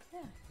 Yeah.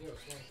 Yo,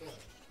 it's like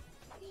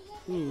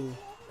that. Ooh.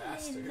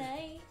 Bastard.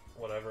 Midnight.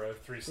 Whatever, I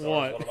have 3 stars.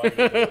 What? What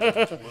am I gonna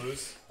do? Just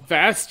lose?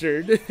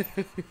 Bastard.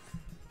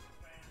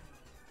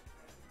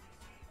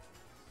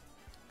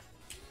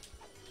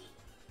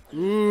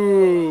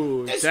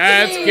 Ooh, that's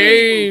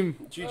game.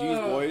 GG's,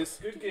 boys.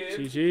 Good game.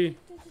 GG.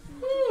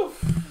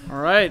 All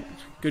right,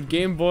 good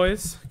game,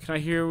 boys. Can I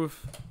hear with?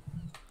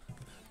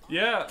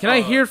 Yeah. Can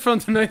I hear from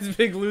tonight's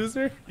big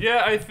loser?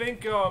 Yeah, I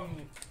think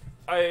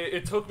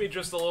it took me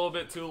just a little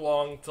bit too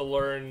long to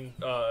learn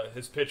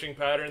his pitching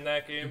pattern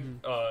that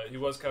game. He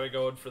was kind of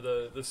going for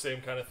the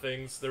same kind of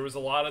things. There was a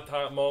lot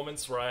of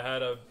moments where I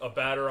had a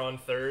batter on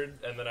third,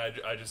 and then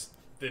I just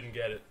didn't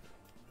get it.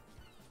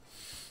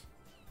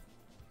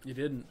 You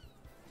didn't.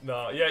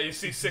 No, yeah, you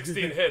see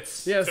 16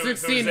 hits. Yeah, to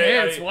 16 his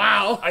hits.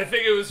 Wow. I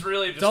think it was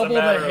really just Double a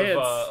the matter hits.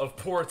 of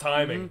poor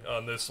timing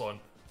on this one.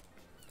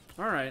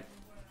 All right.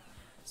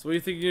 So what do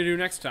you think you're gonna do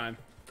next time?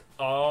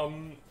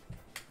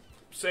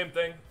 Same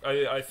thing.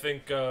 I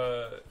think,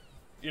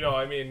 you know,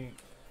 I mean,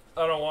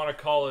 I don't want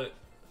to call it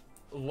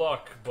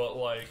luck, but,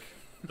 like,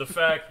 the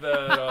fact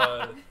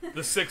that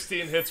the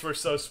 16 hits were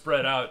so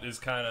spread out is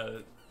kind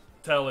of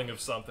telling of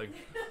something.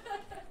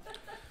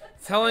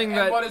 Telling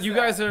And what that is you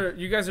that?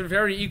 guys are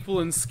very equal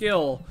in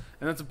skill,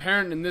 and that's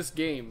apparent in this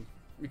game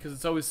because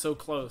it's always so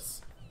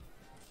close.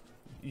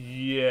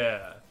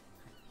 Yeah.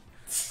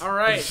 All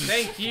right,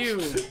 thank you,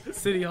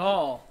 City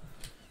Hall.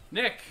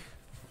 Nick,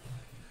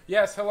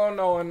 Yes, hello,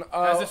 Nolan.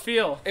 how does it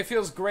feel? It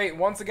feels great.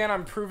 Once again,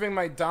 I'm proving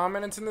my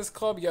dominance in this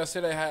club.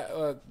 Yesterday,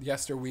 I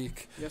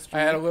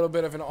had a little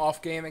bit of an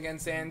off game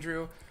against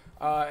Andrew.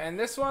 And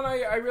this one,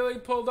 I really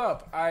pulled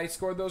up. I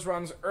scored those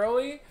runs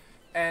early,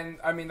 and,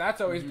 I mean, that's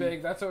always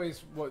big. That's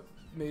always what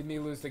made me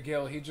lose to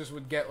Gil. He just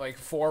would get, like,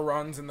 4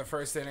 runs in the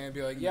first inning and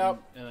be like,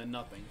 yep. And then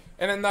nothing.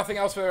 And then nothing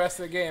else for the rest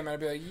of the game. And I'd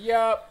be like,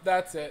 yep,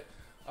 that's it.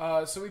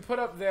 So we put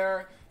up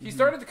there. He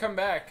started to come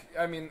back.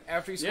 I mean,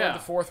 after he scored the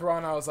 4th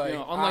run, I was like, You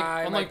know, I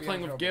might unlike be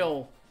playing in with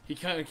trouble. Gil, he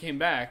kind of came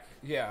back.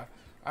 Yeah,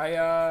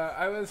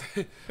 I was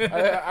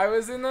I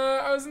was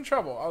in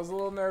trouble. I was a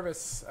little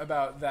nervous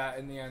about that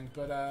in the end,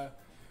 but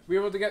we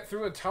were able to get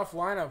through a tough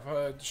lineup.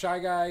 Shy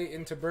Guy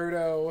into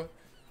Birdo,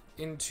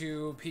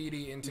 into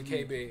Petey, into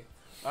KB.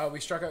 We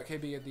struck out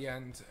KB at the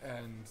end,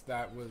 and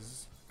that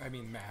was, I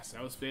mean, massive.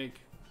 That was big.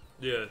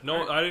 Yeah,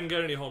 no, I didn't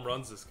get any home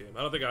runs this game.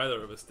 I don't think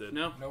either of us did.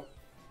 No, Nope.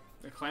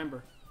 the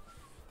clamber.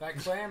 That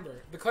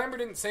clamber. The clamber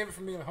didn't save it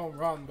from being a home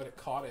run, but it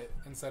caught it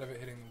instead of it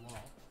hitting the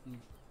wall.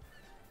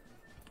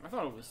 I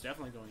thought it was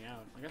definitely going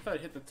out. Like I thought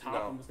it hit the top.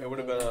 No, and was it would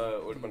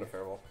have been a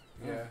fair ball.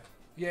 Yeah.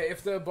 Yeah,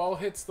 if the ball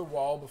hits the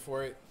wall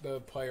before the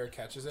player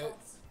catches it,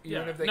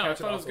 even if they no, I catch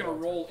thought it was off the gonna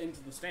wall, roll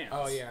into the stands.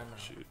 Oh yeah, no.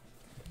 Shoot.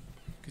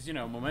 Because you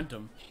know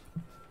momentum.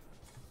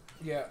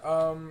 Yeah,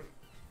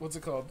 what's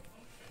it called?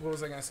 What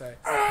was I gonna say?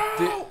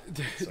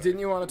 Didn't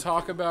you want to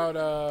talk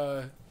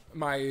about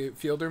my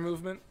fielder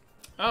movement?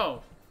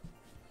 Oh.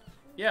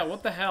 Yeah.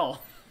 What the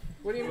hell?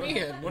 What do you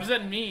mean? What does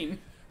that mean?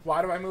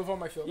 Why do I move all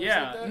my fielders like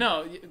Yeah. that?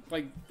 No.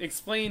 Like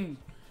explain.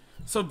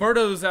 So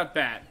Birdo's at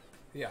bat.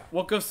 Yeah.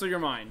 What goes through your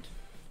mind?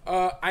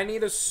 I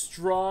need a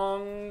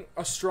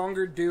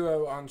stronger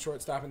duo on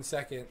shortstop and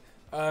second.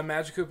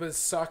 Magikoopa's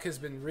suck has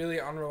been really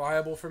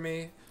unreliable for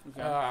me.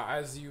 Okay.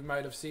 As you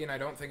might have seen, I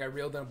don't think I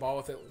reeled in a ball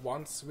with it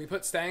once. We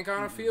put Stank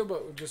on a field,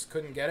 but we just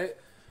couldn't get it.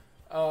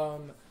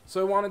 So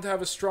I wanted to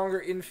have a stronger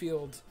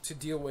infield to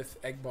deal with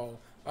Egg Ball.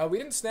 We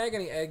didn't snag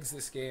any eggs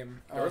this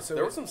game. There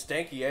were some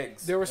stanky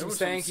eggs. There were some were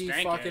some stanky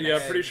stank fucking Yeah,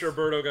 eggs. I'm pretty sure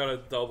Birdo got a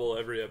double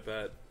every at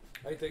bat.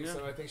 I think Yeah.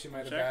 so. I think she might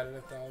have Check. batted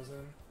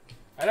 1,000.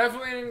 I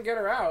definitely didn't get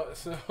her out,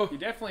 so... You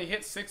definitely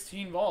hit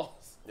 16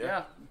 balls.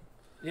 Yeah.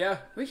 Yeah.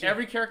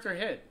 Every character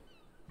hit.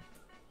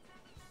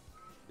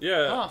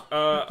 Yeah,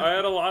 I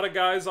had a lot of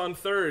guys on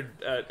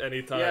third at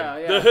any time.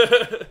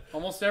 Yeah.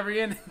 Almost every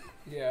inning.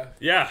 Yeah.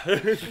 Yeah.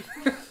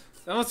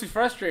 That must be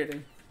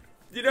frustrating.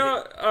 You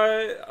know,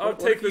 I'll What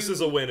take if this you-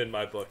 as a win in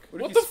my book.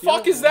 What if the you steal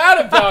fuck is one?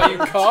 that about, you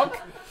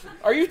cuck?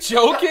 Are you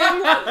joking?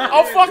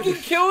 I'll fucking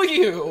kill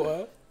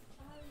you.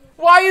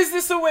 Why is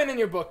this a win in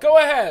your book? Go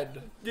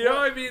ahead. You know,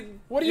 I mean,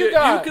 What do you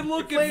got? You can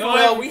look at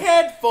Well, we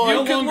had fun. you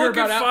no can longer look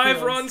at about 5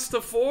 outfields. runs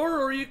to 4,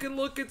 or you can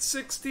look at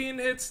 16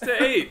 hits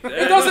to 8.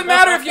 It doesn't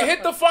matter if you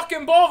hit the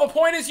fucking ball. The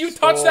point is you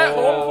touch that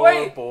home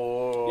plate.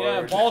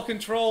 Yeah, ball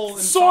control.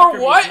 In Sore soccer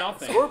means what?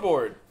 Nothing.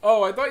 Scoreboard.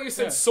 Oh, I thought you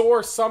said Yeah.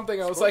 sore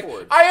something. I was like,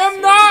 Scoreboard. I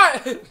am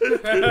not.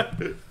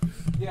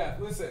 Yeah,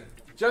 listen.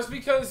 Just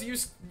because you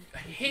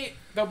hit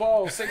the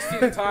ball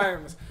 16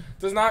 times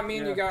does not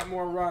mean you Yeah. got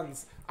more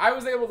runs. I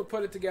was able to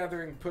put it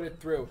together and put it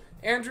through.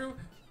 Andrew,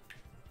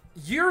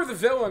 you're the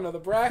villain of the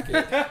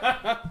bracket.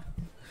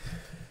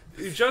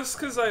 Just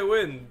because I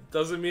win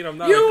doesn't mean I'm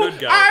not You, a good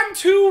guy. I'm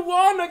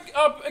 2-1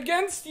 up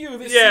against you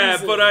this Yeah,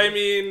 season. but I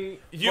mean,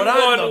 you But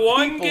I'm the won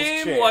one people's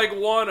game champ. like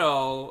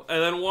 1-0,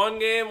 and then one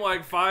game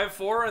like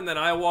 5-4, and then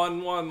I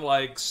won one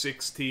like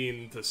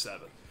 16-7.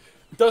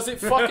 Does it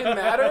fucking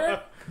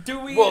matter? Do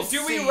we We'll do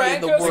see we in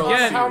rank the us World on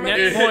Again, how net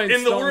many? points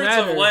In the don't words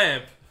matter. of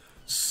Lamp,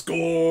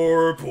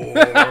 scoreboard.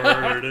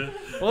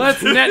 Well,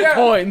 that's net Yeah,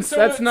 points. so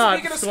That's not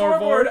speaking of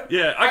scoreboard.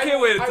 Yeah, I can't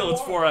wait I until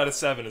it's won. 4 out of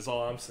 7 is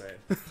all I'm saying.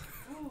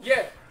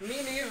 Yeah, me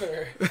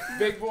neither,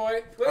 big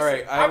boy. Listen,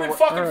 Alright, I I've have been a-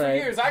 fucking for Alright.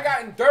 years. I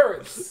got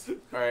endurance.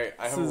 Alright,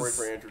 I have a This word is-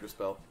 for Andrew to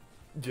spell.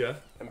 Yeah.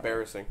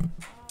 Embarrassing.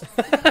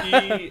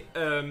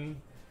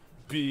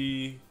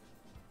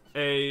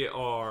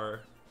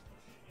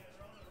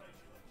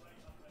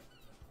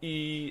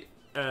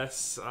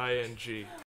 EMBARESING.